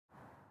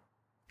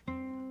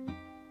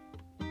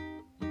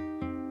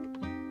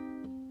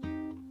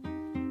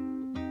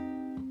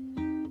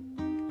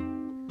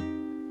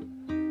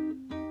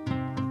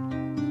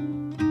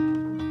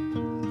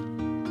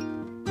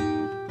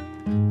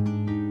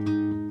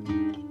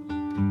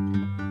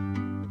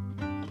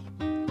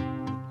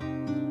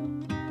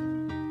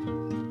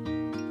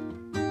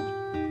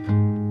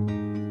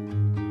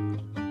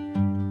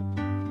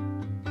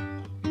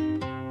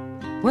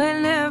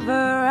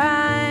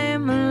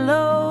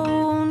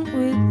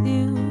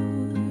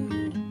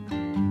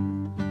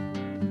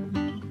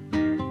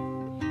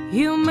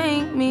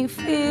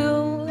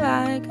feel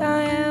like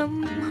I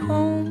am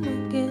home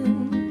again.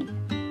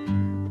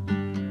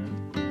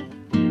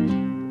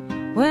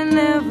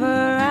 Whenever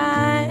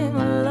I'm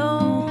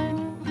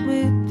alone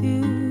with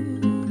you,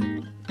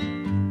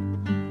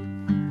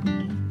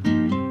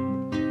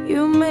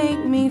 you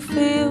make me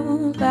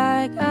feel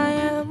like I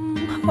am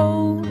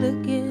whole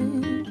again.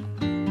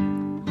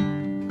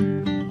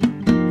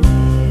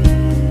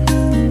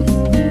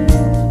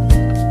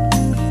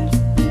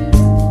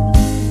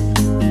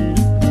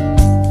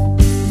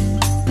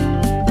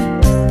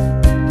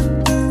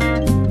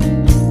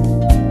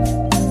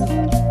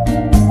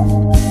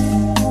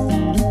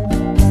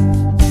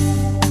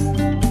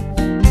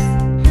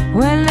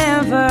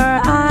 Whenever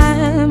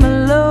I'm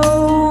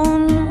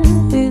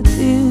alone with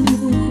you,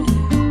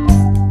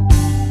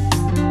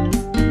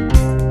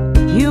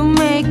 you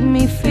make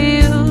me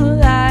feel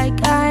like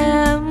I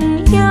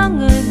am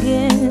young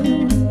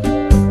again.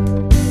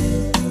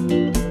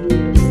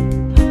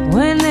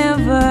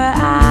 Whenever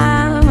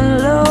I'm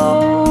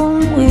alone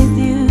with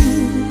you,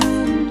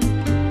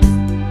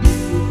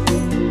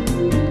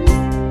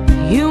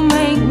 you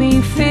make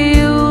me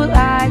feel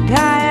like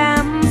I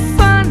am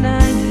fun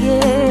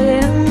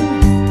again.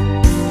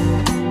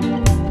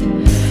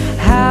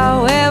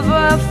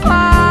 However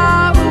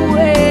far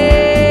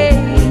away,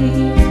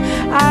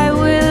 I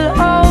will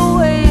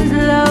always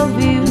love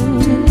you.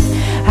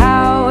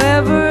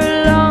 However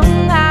long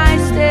I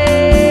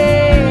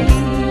stay,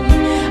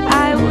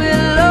 I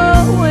will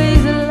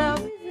always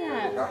love you.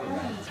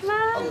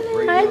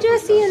 Hi,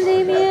 Jesse and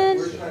Damien.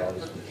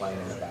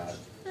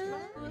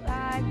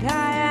 Like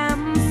I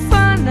am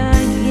fun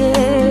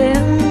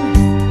again.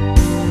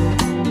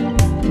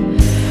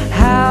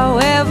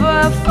 However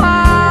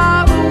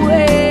far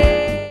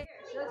away.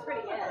 She looks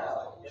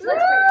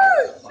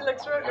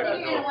real good. I'm gonna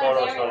do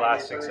photos for the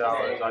last 6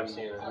 hours. I've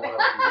seen it.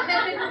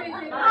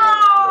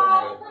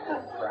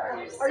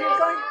 Are you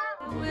going?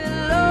 I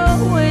will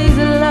always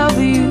love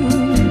you.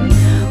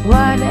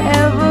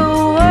 Whatever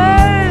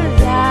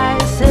words I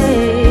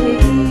say,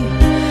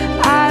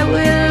 I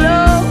will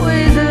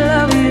always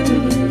love you.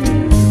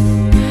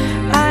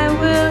 I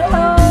will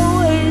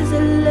always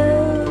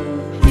love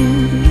you.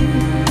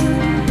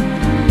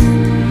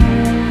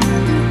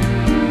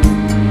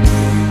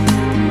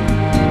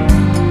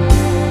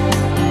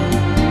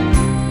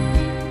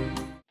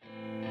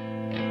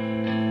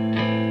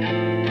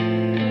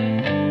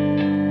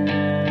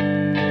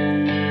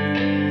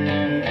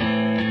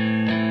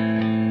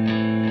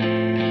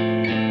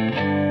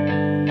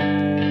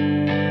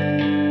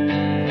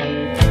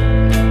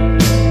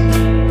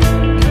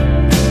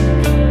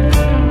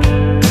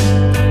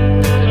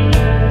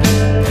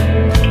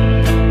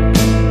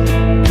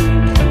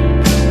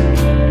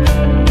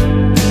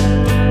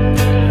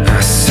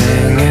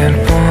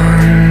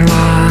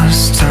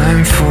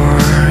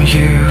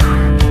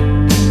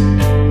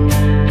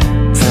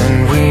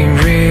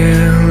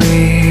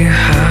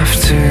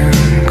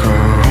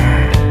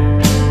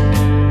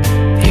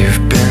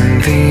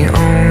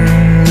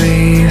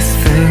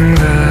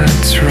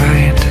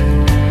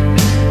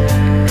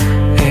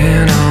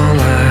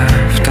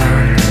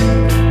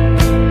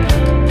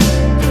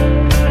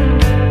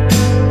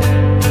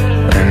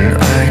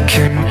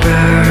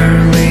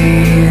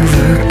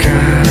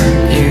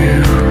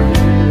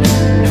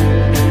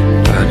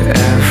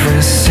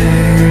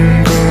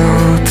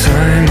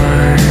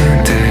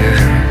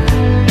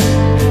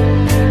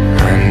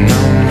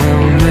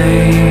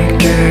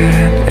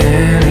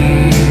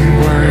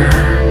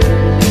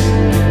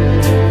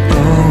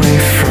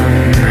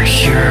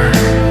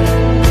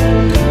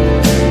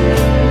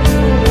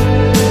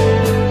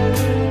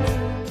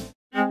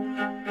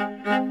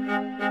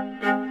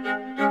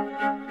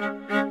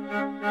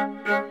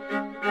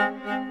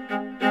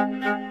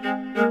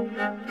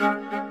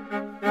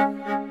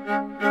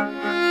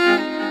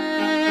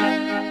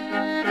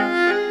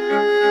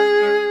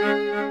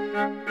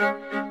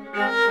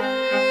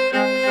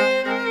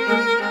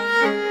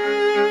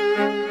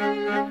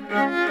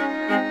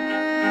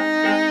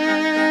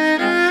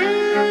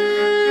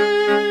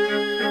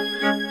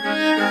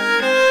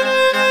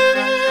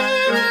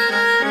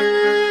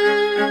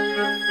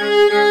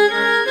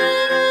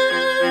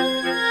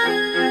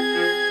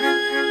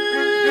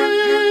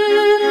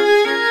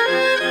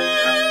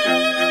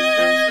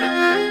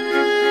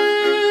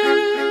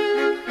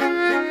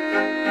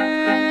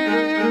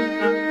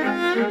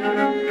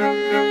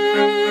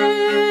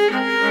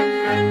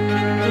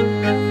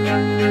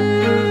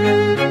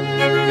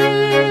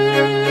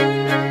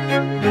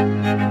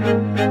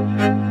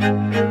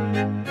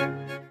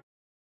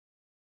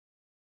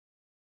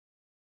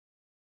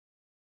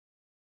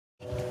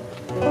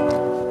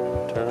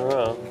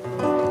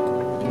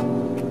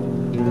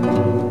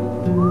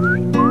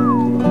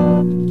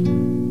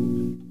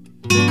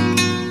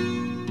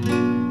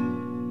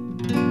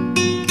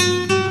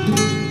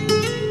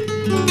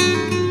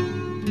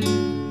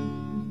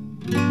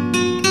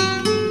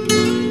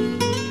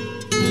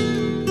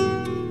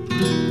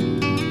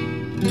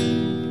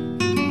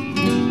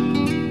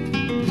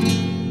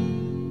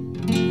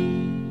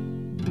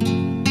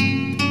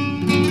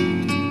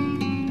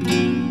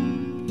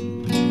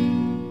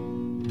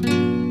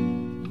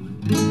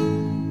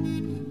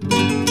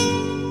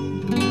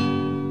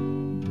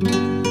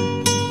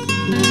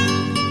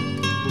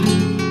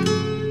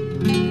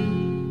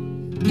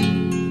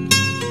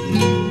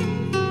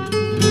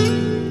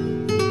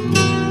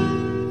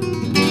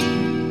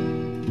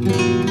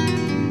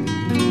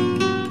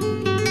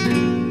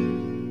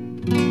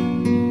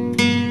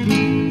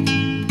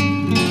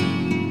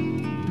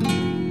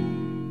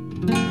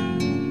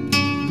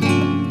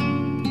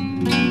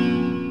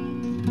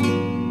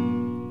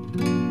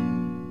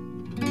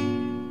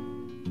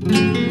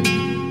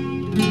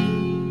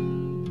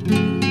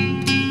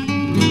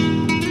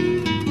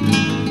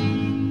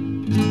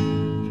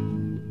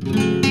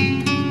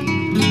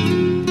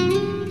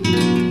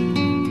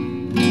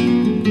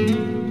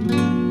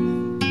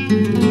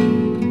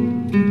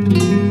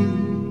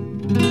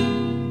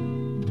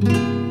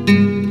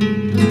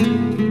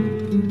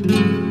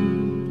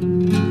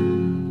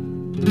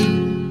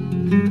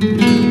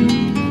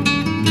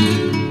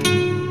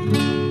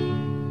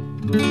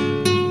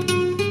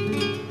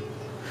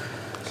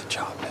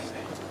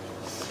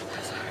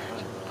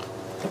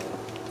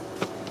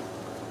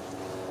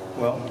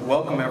 Well,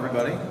 welcome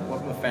everybody.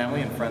 Welcome the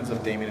family and friends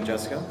of Damien and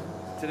Jessica.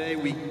 Today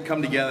we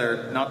come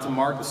together not to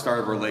mark the start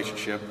of a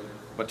relationship,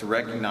 but to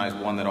recognize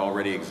one that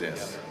already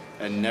exists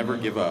and never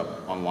give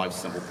up on life's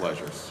simple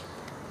pleasures.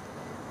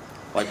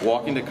 Like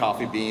walking to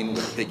Coffee Bean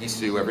with Piggy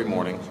Sue every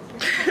morning,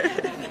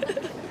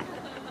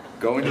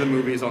 going to the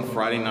movies on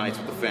Friday nights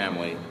with the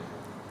family,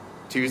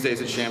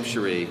 Tuesdays at Sham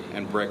Cherie,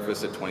 and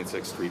breakfast at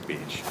 26th Street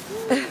Beach.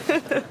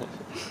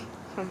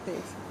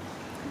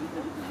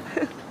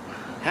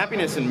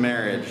 Happiness in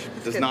marriage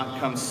does not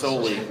come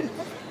solely...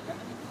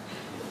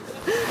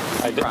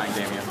 Crying,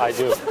 Damien. I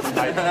do.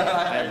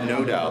 I have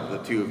no doubt the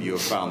two of you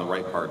have found the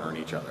right partner in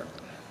each other.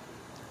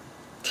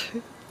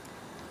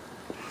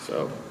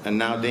 So, and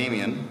now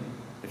Damien,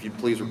 if you'd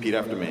please repeat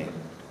after me.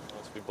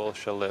 We both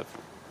shall live.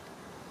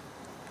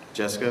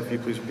 Jessica, if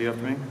you'd please repeat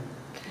after me.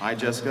 I,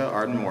 Jessica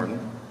Arden Morton.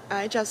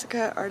 I,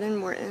 Jessica Arden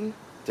Morton.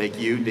 Take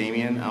you,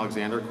 Damien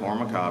Alexander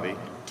Koromakabi.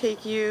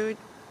 Take you,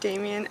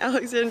 Damien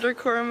Alexander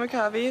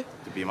Koromakabi.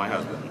 To be my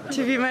husband.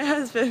 To be my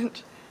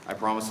husband. I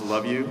promise to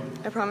love you.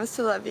 I promise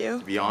to love you.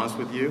 To be honest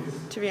with you.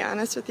 To be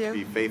honest with you. To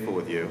be faithful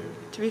with you.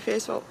 To be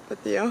faithful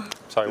with you.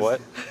 Sorry, what?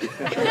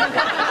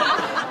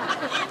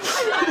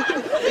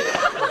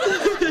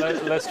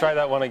 Let's try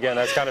that one again.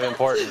 That's kind of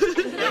important.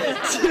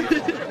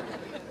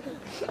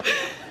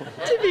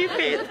 To be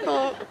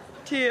faithful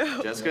to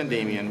you. Jessica and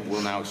Damien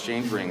will now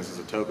exchange rings as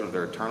a token of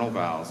their eternal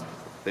vows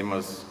they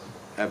must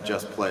have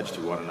just pledged to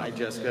one another. I,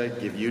 Jessica,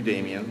 give you,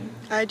 Damien.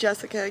 I,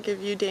 Jessica,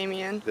 give you,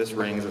 Damien. This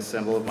ring is a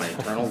symbol of my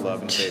eternal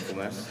love and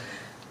faithfulness.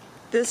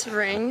 This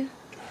ring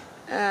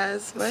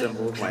as what? A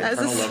symbol of my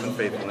eternal love and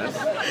faithfulness.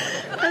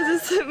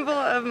 As a symbol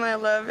of my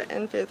love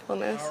and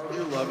faithfulness. Through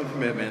your love and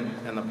commitment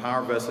and the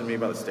power vested in me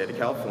by the state of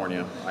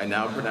California, I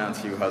now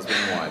pronounce you husband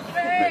and wife.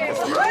 Make this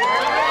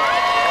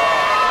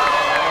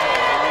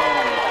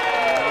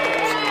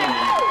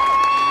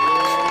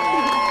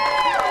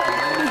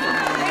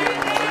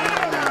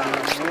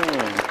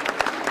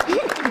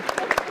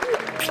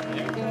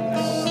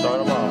Start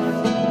them off.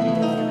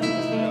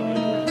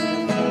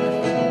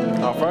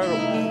 Alfredo.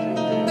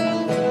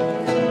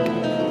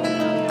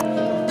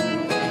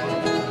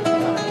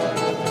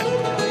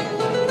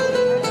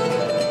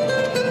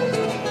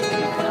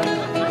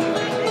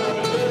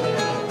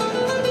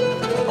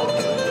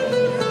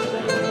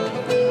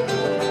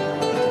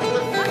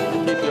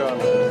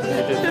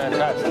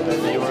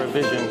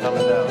 Vision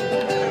coming down.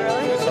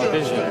 Some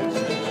vision.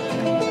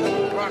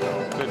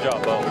 Good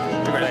job, Bo.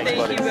 Thanks,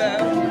 buddy. Thank you,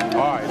 Bo.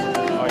 All right.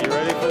 Are you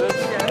ready for this?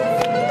 Yes.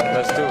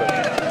 Let's do it.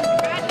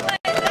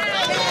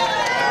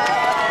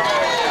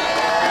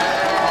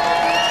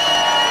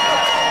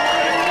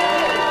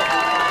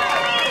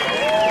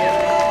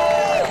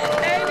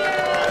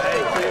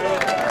 Thank you.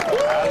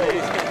 Ali.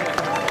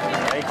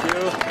 Thank you.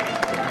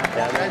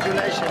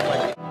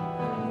 Congratulations.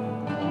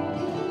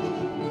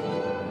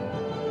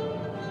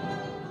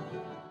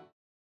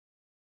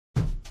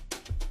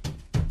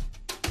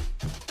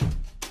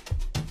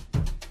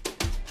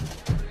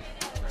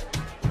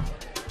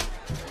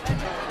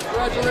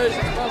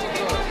 Congratulations,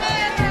 Buffalo.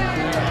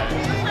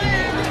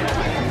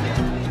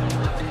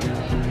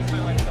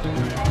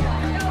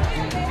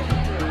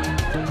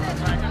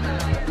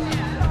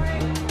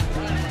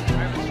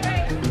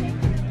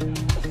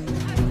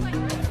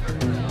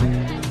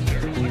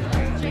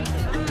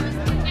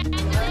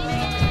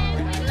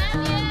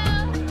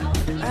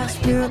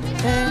 Ask you the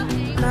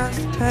pain, not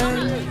the pain.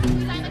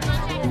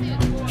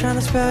 Trying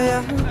to spell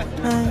your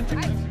name.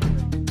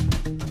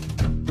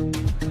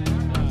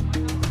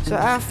 So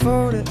I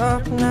fold it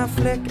up and I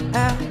flick it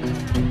out.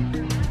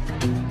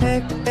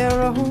 Make an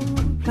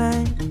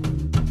aeroplane.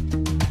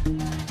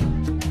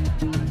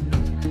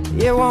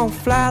 It won't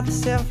fly, the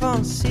cell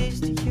phone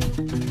sees to you,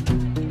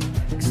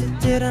 'cause it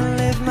didn't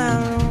leave my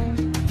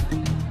room.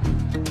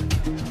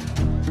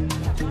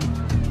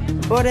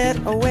 But it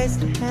awaits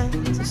the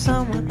hands of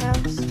someone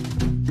else,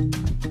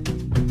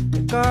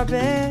 the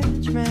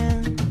garbage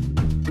man.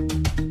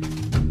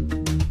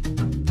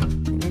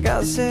 You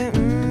gotta say,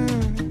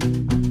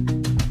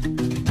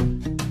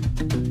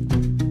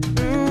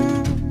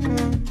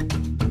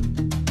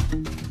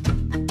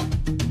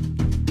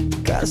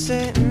 I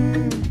say,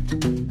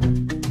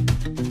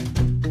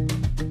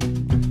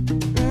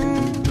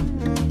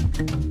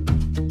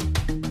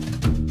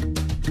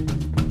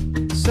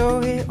 So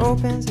he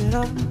opens it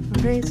up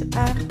and reads it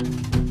out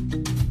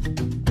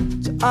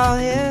to all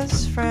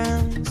his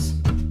friends.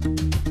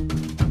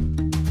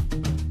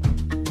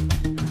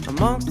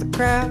 Amongst the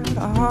crowd,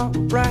 a heart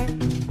will bright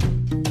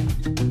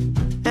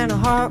and a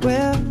heart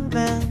will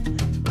mend.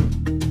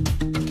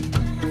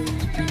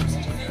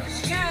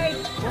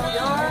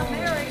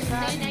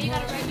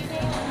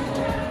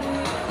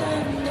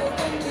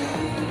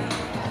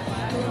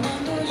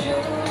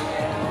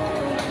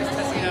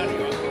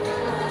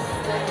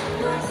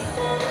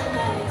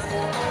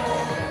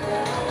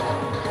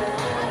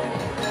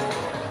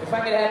 If I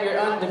could have your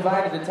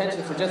undivided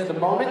attention for just a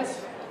moment.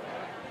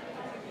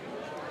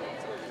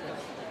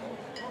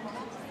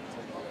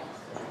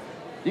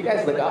 You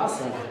guys look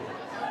awesome.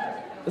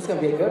 This is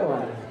gonna be a good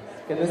one.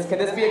 Can this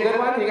be a good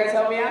one? Can you guys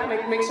help me out?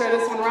 Make sure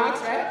this one rocks,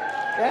 right?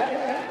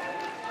 Yeah.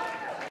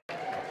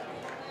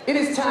 It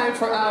is time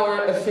for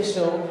our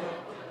official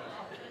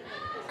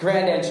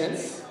grand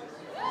entrance.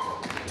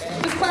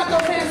 Just clap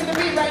those hands to the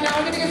beat right now.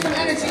 We're gonna get some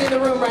energy in the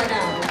room right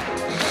now.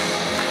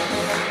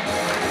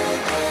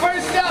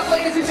 First up,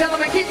 ladies and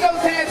gentlemen, keep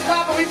those hands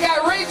clapping. We've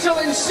got Rachel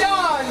and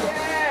Sean.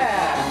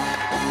 Yeah.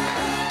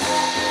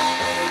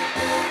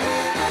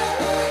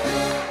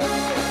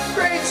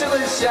 Rachel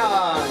and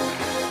Sean.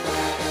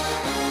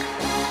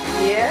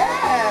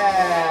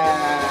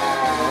 Yeah.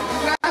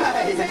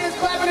 Nice. Hands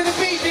clapping to the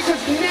beat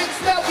because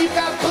next up we've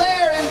got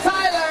Blair and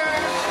Tyler.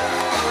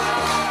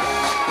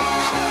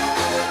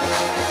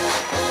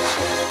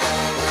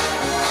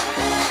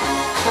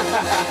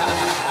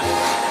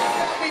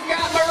 We've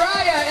got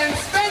Mariah and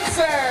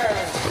Spencer.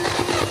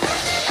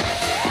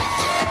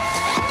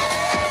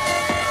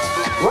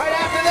 Right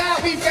after that,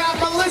 we've got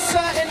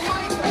Melissa and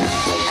Michael.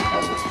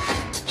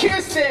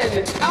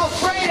 Kirsten,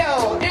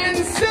 Alfredo, and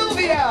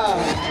Sylvia.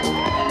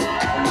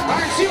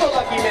 Aren't you a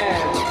lucky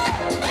man?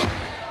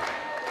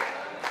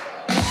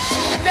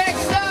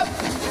 Next up,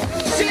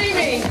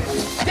 Jamie,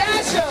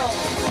 Dashiell.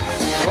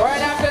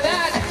 Right after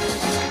that,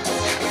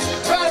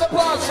 round of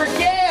applause for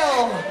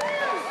Gail.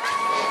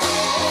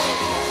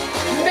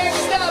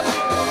 Next up,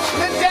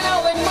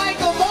 Nadal and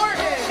Michael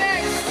Morgan.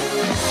 Next,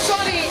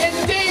 Sonny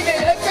and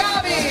David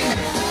Agabi.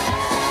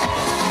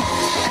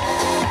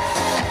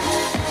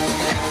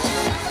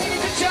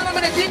 Ladies and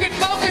gentlemen, if you could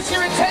focus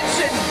your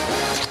attention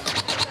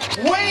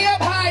way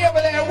up high over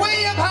there,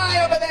 way up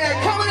high over there.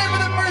 Coming in for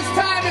the first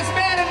time is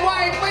man and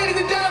wife. Ladies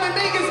and gentlemen,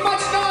 make as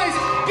much noise.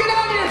 Get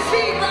on your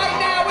feet right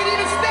now. We need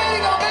a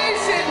standing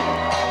ovation.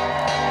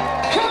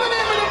 Coming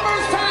in for the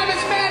first time is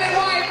man and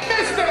wife,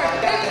 Mr.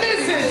 and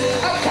Mrs.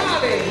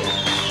 Agabi.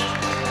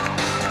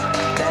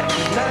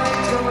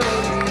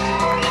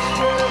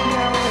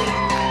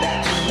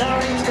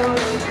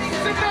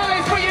 Some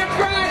noise for your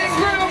bride and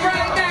groom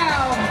right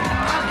now.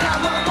 I got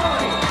my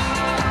money.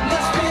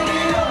 Let's spin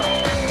it up.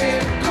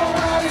 Go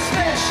out and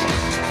smash it.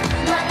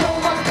 Like, oh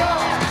my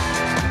God.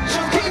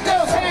 Keep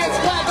those hands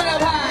clapping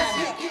up high.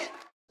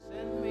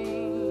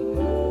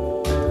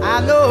 I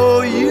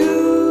know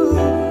you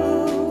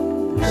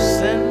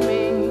send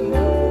me,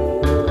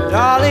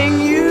 darling,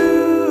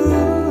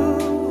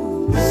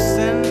 you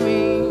send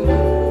me.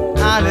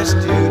 Honest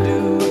you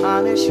do,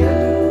 honest you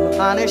do,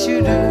 honest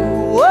you do.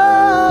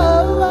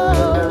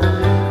 Whoa,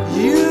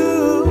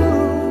 you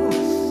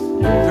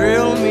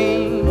thrill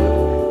me.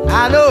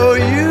 I know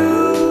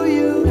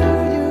you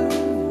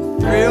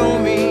thrill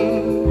me,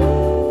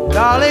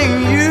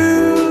 darling,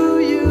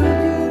 you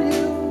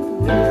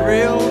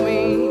thrill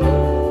me.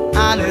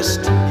 Honest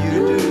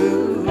you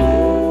do.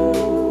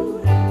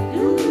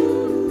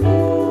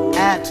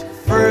 At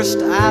first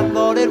I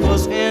thought it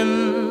was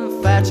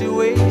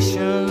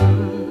infatuation,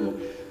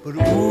 but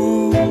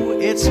ooh,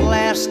 it's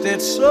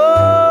lasted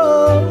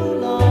so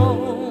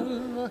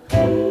long.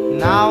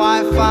 Now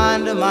I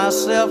find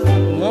myself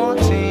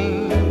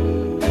wanting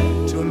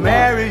to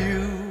marry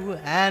you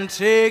and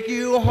take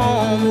you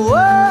home.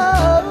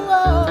 Whoa,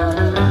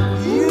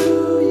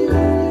 you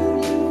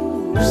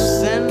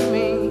send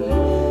me.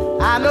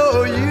 I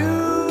know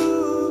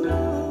you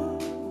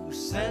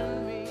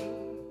send me.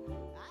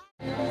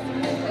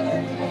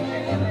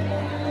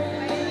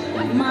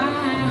 My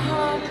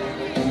heart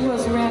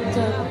was wrapped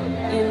up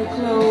in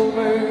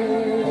clover.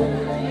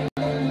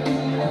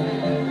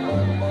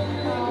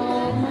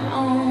 On my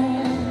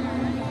own,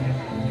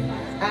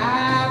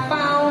 I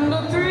found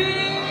a thrill.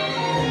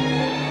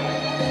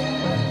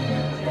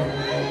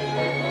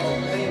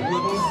 They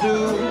wouldn't do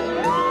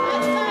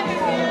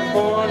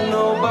for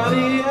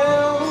nobody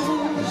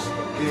else.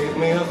 Give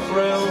me a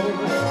thrill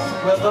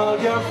with all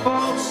your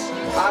faults.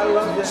 I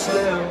love you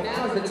still.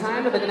 Now is the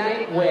time of the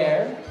night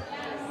where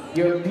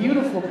your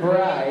beautiful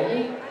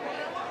bride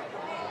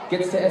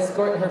gets to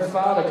escort her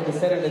father to the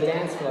center of the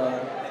dance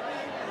floor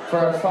for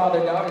our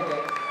father-daughter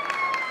date.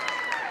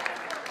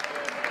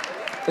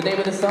 The name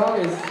of the song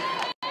is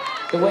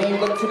The Way You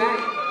Look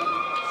Tonight.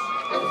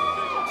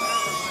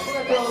 We're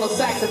gonna throw a little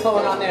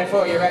saxophone on there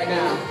for you right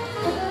now.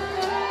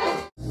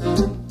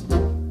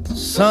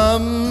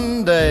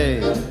 Someday,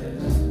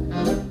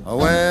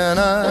 when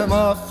I'm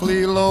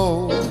awfully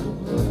low,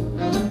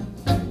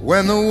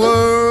 when the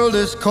world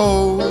is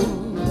cold,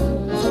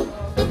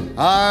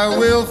 I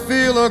will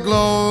feel a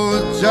glow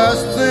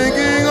just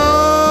thinking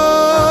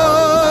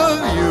of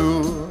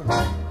you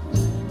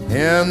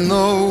and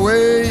the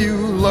way you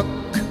look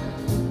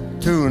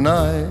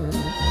tonight.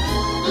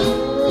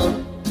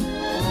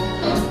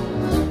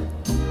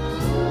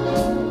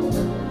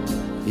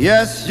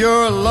 Yes,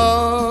 you're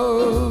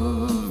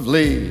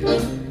lovely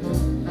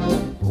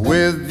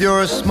with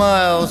your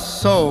smile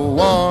so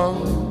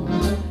warm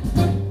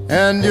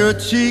and your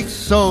cheeks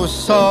so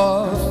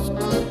soft.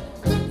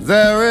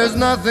 There is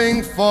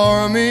nothing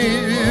for me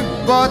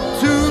but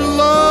to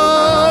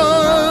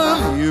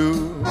love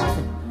you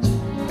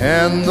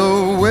and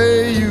the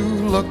way you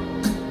look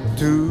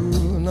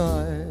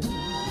tonight.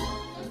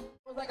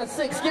 It was like a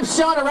 6. Give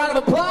Sean a round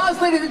of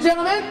applause, ladies and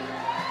gentlemen.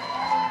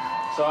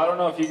 So I don't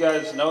know if you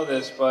guys know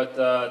this, but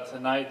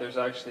tonight there's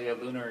actually a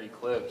lunar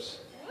eclipse.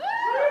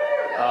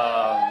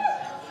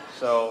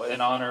 So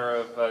in honor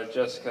of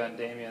Jessica and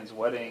Damien's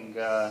wedding,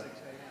 the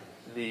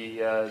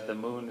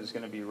moon is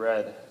going to be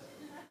red.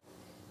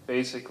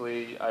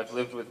 Basically, I've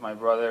lived with my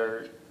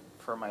brother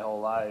for my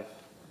whole life,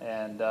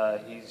 and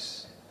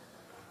he's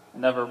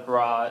never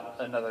brought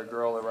another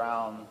girl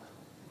around.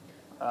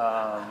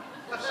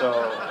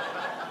 So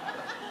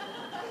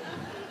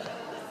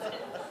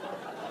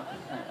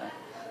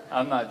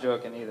I'm not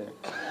joking either.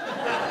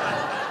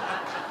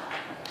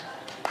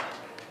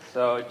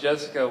 So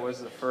Jessica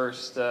was the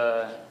first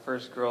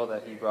girl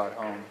that he brought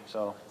home.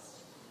 So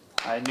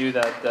I knew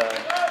that.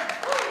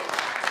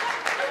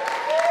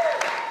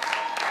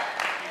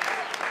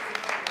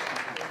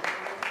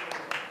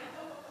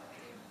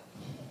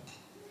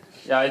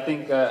 Yeah, I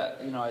think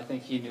I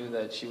think he knew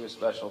that she was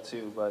special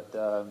too, but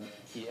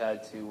he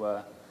had to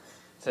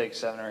take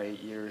 7 or 8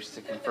 years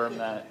to confirm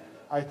that.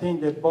 I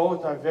think they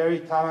both are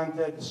very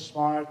talented,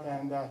 smart,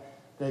 and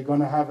they're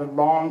going to have a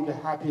long,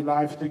 happy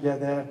life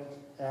together.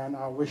 And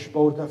I wish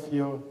both of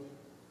you,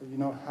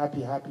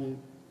 happy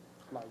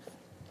life.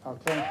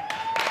 Okay?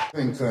 I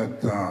think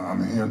that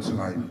I'm here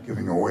tonight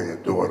giving away a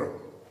daughter.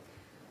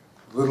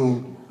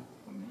 Little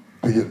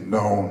be it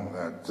known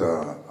that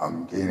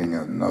I'm gaining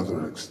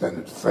another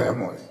extended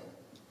family.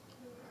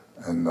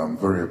 And I'm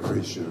very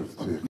appreciative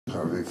to the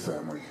Carvey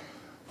family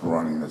for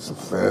running this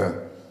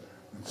affair.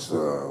 It's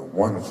a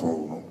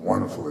wonderful,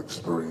 wonderful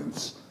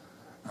experience.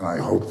 And I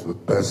hope the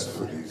best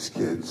for these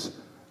kids.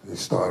 They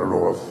started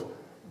off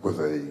with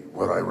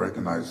what I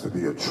recognize to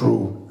be a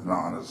true and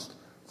honest,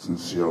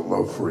 sincere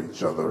love for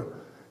each other.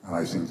 And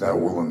I think that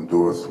will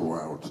endure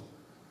throughout.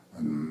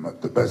 And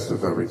the best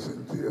of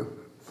everything to you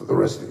for the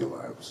rest of your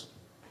lives.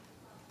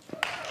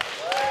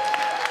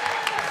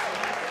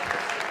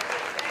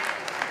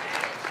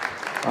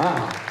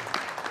 Wow.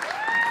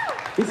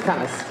 He's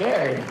kind of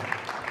scary.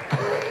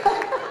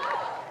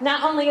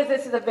 Not only is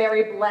this a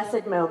very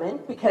blessed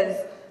moment, because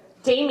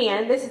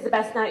Damien, this is the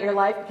best night of your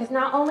life, because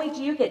not only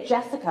do you get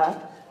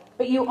Jessica,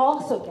 but you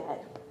also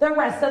get the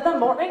rest of the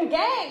Morton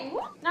gang.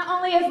 Not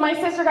only has my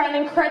sister gotten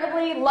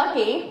incredibly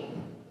lucky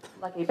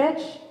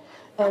bitch,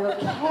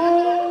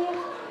 okay,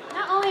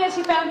 not only has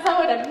she found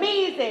someone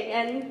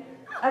amazing,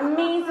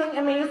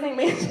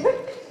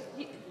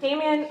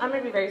 Damien, I'm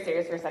gonna be very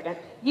serious for a second.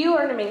 You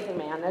are an amazing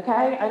man,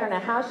 okay? I don't know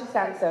how she's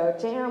gotten so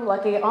damn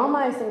lucky. All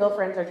my single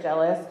friends are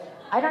jealous.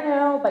 I don't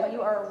know, but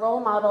you are a role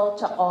model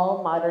to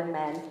all modern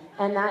men.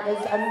 And that is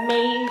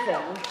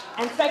amazing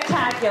and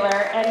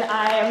spectacular. And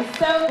I am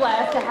so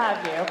blessed to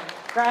have you,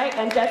 right?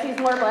 And Jesse's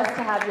more blessed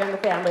to have you in the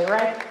family,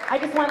 right? I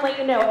just want to let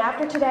you know,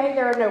 after today,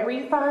 there are no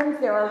refunds,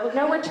 there are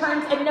no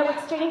returns, and no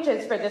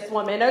exchanges for this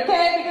woman,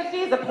 okay? Because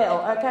she's a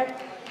pill, okay?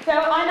 So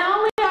not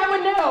only I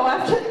would know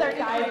after the third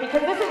guy,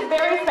 because this is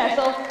very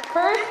special,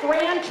 first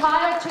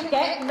grandchild to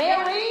get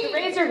married.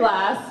 Raise your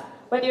glass,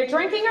 whether you're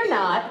drinking or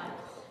not,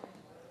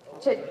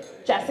 to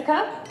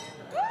Jessica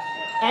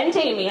and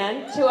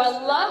Damien, to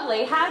a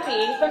lovely,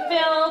 happy,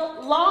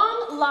 fulfilled,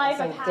 long life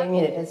of happiness.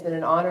 Damien, it has been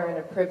an honor and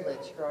a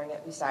privilege growing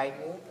up beside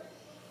you.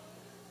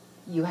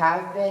 You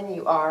have been,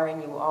 you are,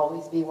 and you will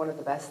always be one of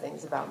the best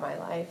things about my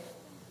life.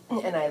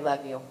 And I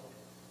love you.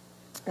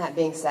 That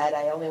being said,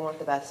 I only want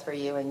the best for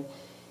you, and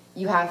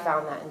you have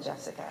found that in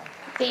Jessica.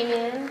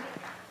 Damien,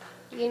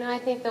 I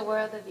think the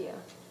world of you.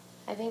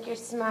 I think you're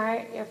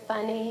smart, you're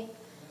funny,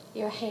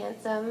 you're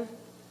handsome,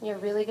 you're a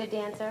really good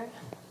dancer.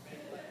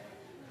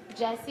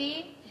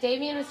 Jesse,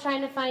 Damien was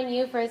trying to find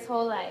you for his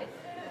whole life.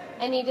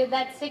 And he did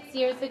that 6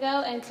 years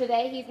ago, and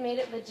today he's made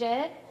it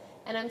legit.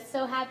 And I'm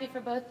so happy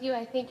for both of you.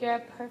 I think you're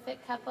a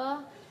perfect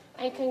couple.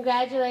 And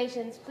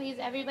congratulations. Please,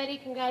 everybody,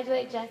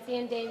 congratulate Jesse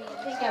and Damien.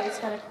 I think I was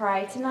going to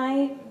cry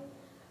tonight,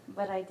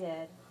 but I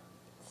did.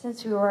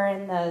 Since we were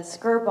in the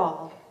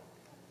skirball,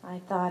 I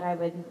thought I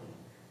would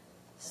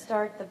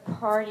start the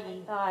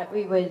party. Thought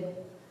we would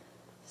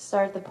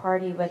start the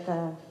party with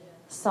a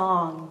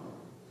song.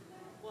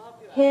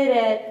 Hit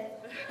it.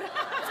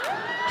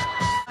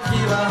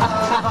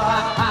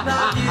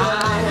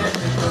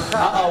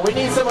 Uh-oh, we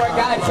need some more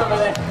guys over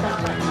there.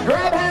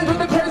 Grab hands with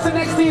the person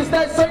next to you,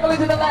 start circling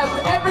to the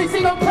left. Every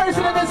single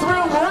person in this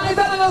room, rise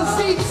out of those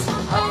seats.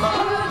 Pull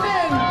them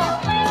in.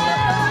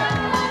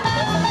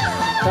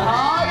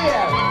 Oh,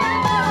 yeah.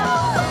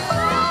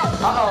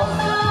 Uh-oh.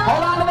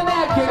 Hold on to the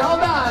napkin,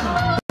 hold on.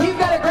 He's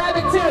got to grab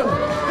it too.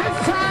 This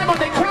time, on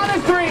the count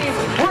of 3,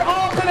 we're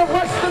all going to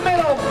rush the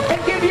middle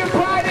and give your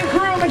bride and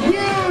groom a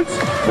huge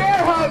bear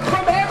hug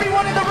from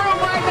everyone in the room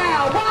right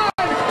now. 1,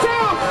 2,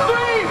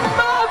 3,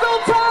 Mazel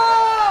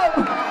Tov!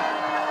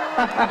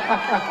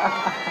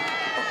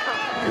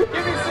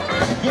 Give me some.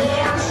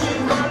 Yeah,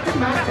 she's not to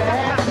my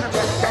dad.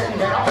 Just send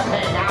it all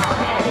hang out.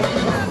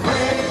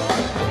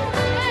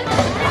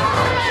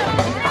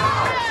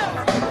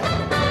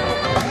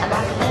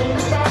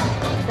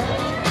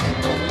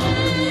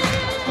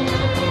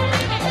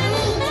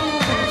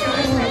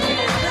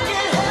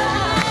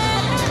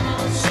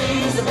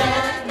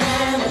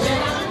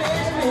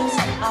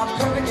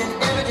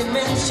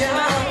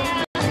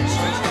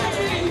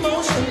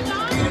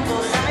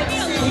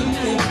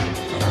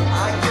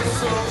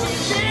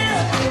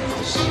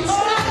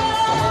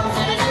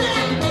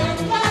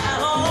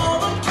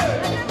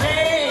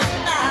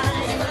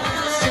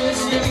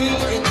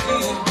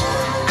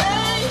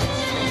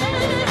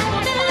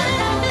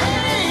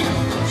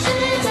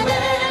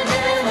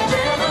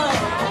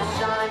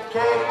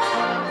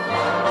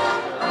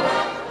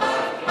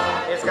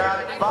 It's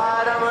got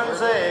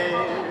vitamins A,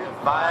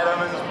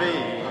 vitamins B,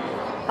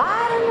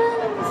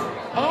 Vitamins,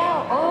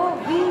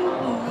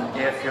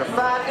 L-O-V-E. if you're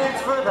fat,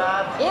 it's for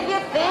that. If you're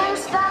thin,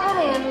 stuff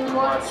it in.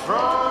 What's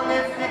wrong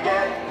if you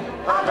get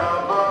a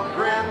double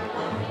grin?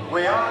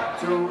 We ought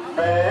to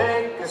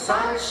bake a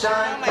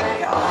sunshine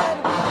cake.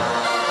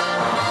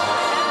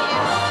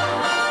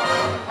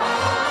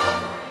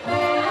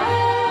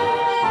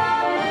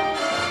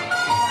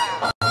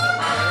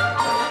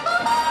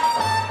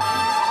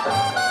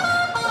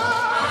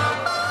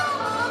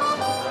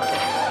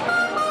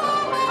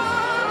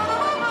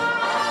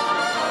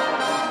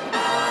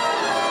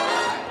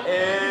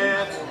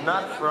 It's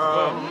not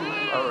from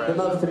a The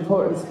most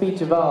important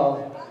speech of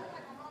all.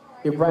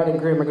 Your bride and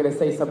groom are going to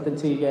say something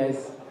to you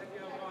guys.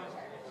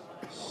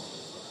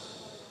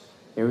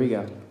 Here we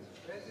go.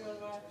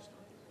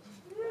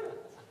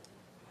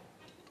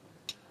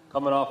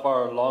 Coming off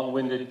our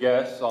long-winded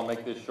guests, I'll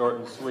make this short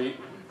and sweet.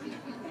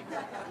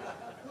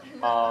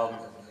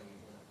 I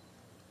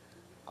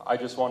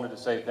just wanted to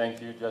say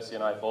thank you, Jesse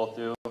and I both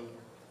do,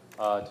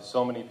 to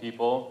so many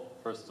people.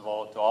 First of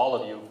all, to all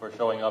of you for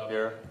showing up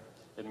here.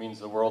 It means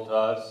the world to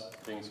us,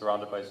 being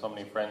surrounded by so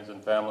many friends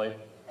and family.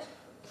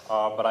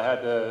 But I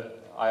have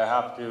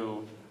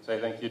to say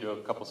thank you to a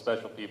couple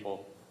special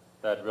people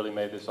that really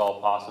made this all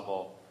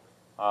possible.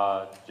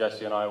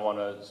 Jesse and I want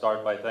to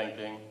start by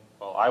thanking,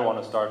 I want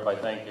to start by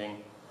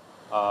thanking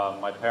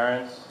my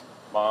parents,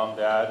 Mom,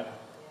 Dad.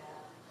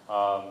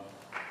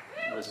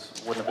 This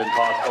wouldn't have been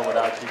possible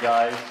without you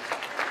guys,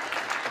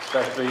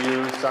 especially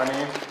you,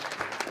 Sonny,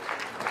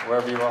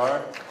 wherever you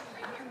are.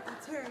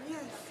 That's her,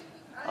 yes.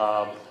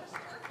 Hi,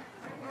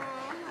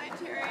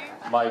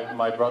 Terry.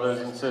 My brothers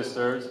and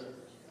sisters,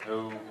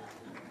 who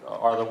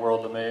are the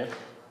world to me.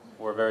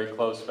 We're a very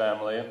close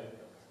family.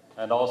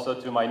 And also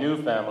to my new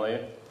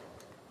family,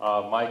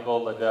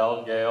 Michael,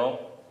 Liddell,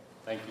 Gail,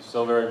 thank you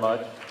so very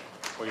much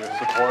for your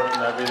support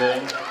and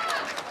everything,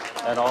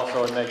 and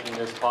also in making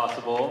this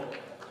possible.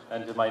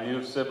 And to my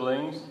new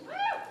siblings,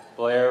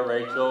 Blair,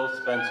 Rachel,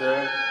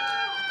 Spencer,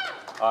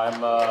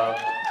 I'm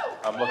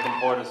looking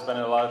forward to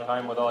spending a lot of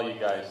time with all you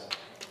guys.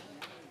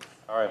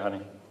 All right,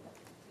 honey.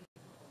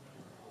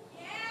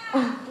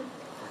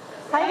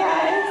 Hi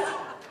guys.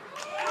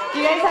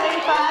 You guys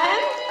having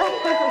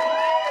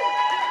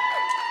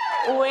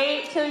fun?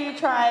 Wait till you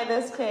try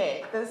this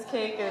cake. This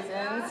cake is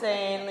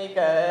insanely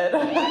good.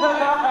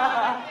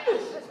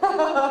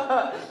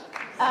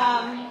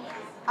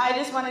 I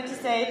just wanted to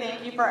say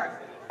thank you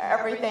for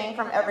everything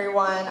from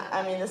everyone.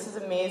 I mean, this is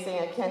amazing.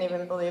 I can't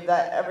even believe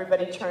that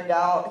everybody turned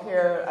out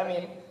here. I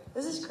mean,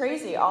 this is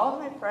crazy. All of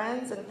my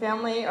friends and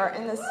family are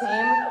in the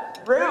same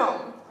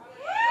room.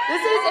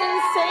 This is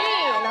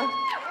insane.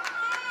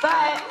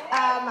 But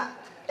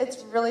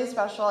it's really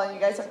special, and you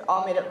guys have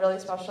all made it really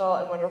special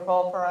and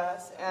wonderful for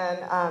us. And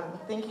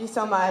thank you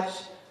so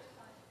much.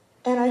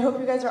 And I hope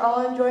you guys are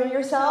all enjoying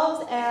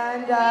yourselves.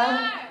 And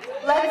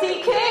let's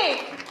eat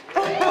cake.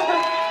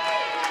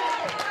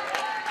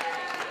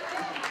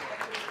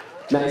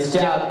 Nice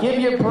job. Give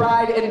your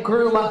bride and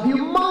groom a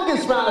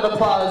humongous round of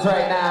applause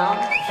right now.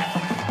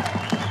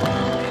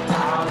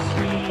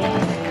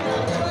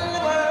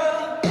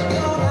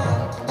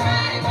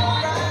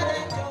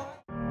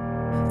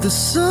 The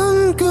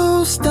sun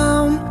goes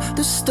down,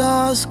 the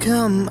stars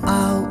come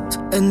out,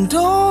 and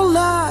all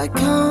that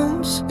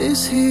counts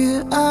is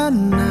here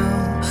and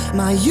now.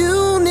 My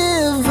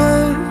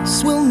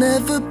universe will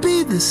never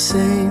be the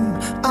same.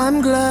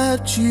 I'm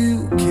glad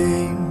you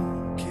came.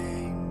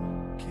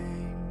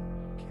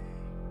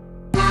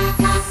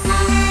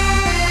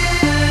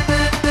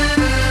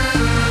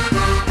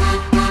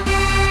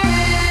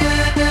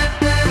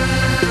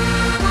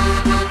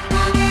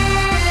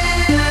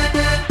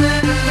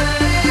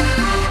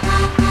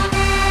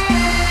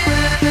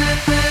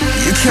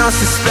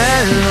 Cast a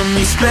spell on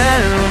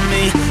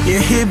me. You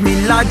hit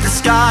me like the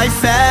sky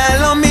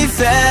fell on me,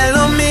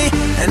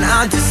 and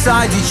I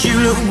decided you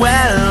look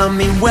well on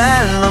me.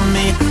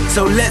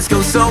 So let's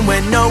go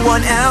somewhere no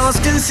one else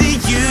can see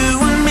you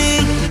and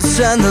me.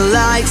 Turn the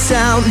lights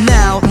out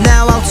now,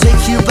 I'll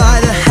take you by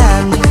the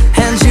hand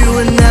you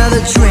another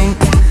drink,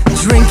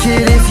 drink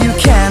it if you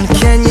can.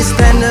 Can you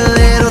spend a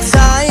little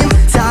time?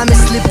 Time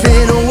is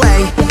slipping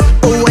away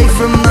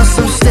from us,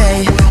 so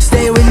stay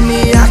with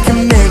me. I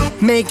can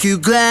make you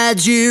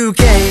glad you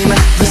came.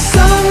 The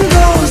sun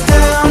goes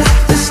down,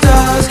 the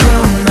stars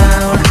come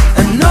out,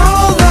 and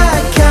all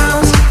that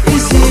counts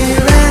is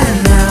here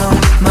and now.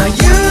 My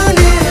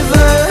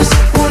universe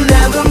will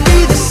never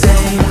be the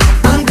same.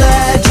 I'm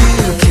glad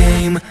you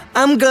came.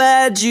 I'm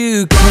glad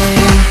you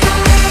came.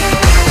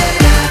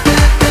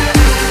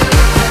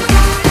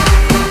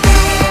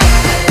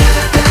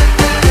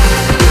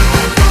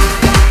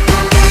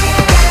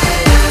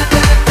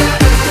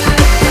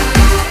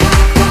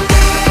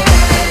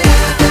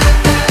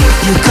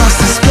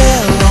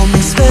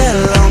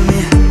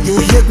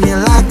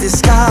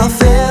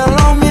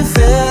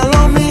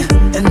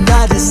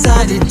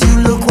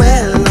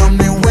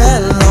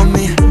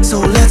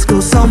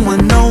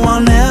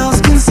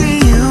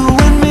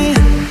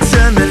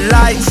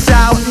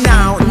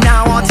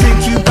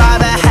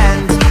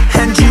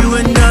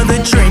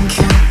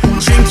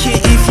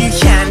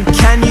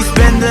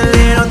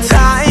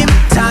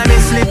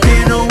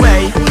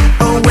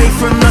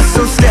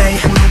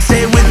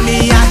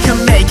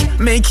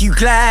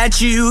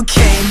 glad you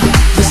came.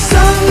 The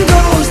sun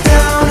goes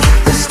down,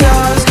 the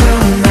stars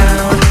come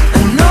out,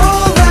 and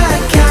all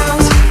that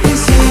counts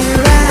is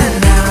here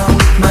and now.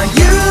 My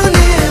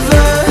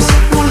universe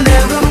will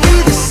never be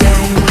the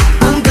same.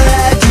 I'm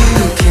glad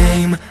you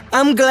came,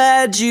 I'm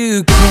glad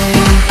you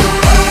came.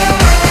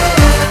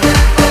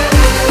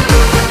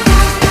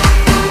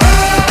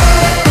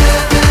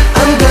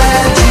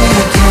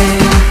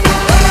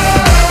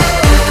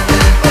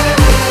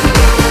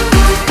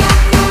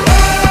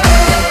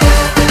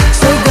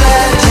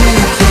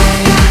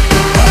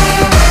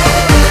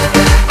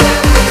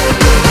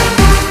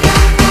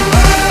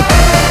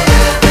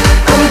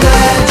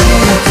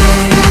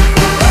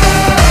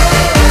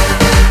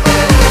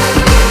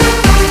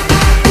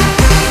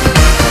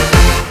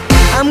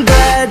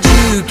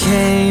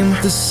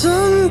 The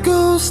sun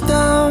goes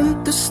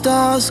down, the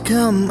stars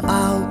come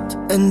out,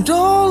 and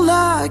all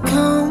that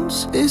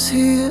counts is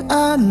here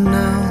and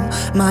now.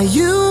 My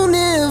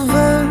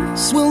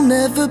universe will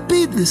never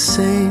be the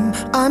same.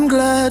 I'm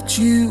glad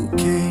you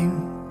came,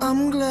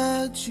 I'm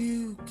glad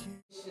you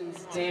came.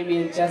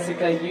 Damien,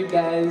 Jessica, you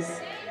guys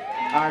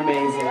are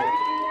amazing.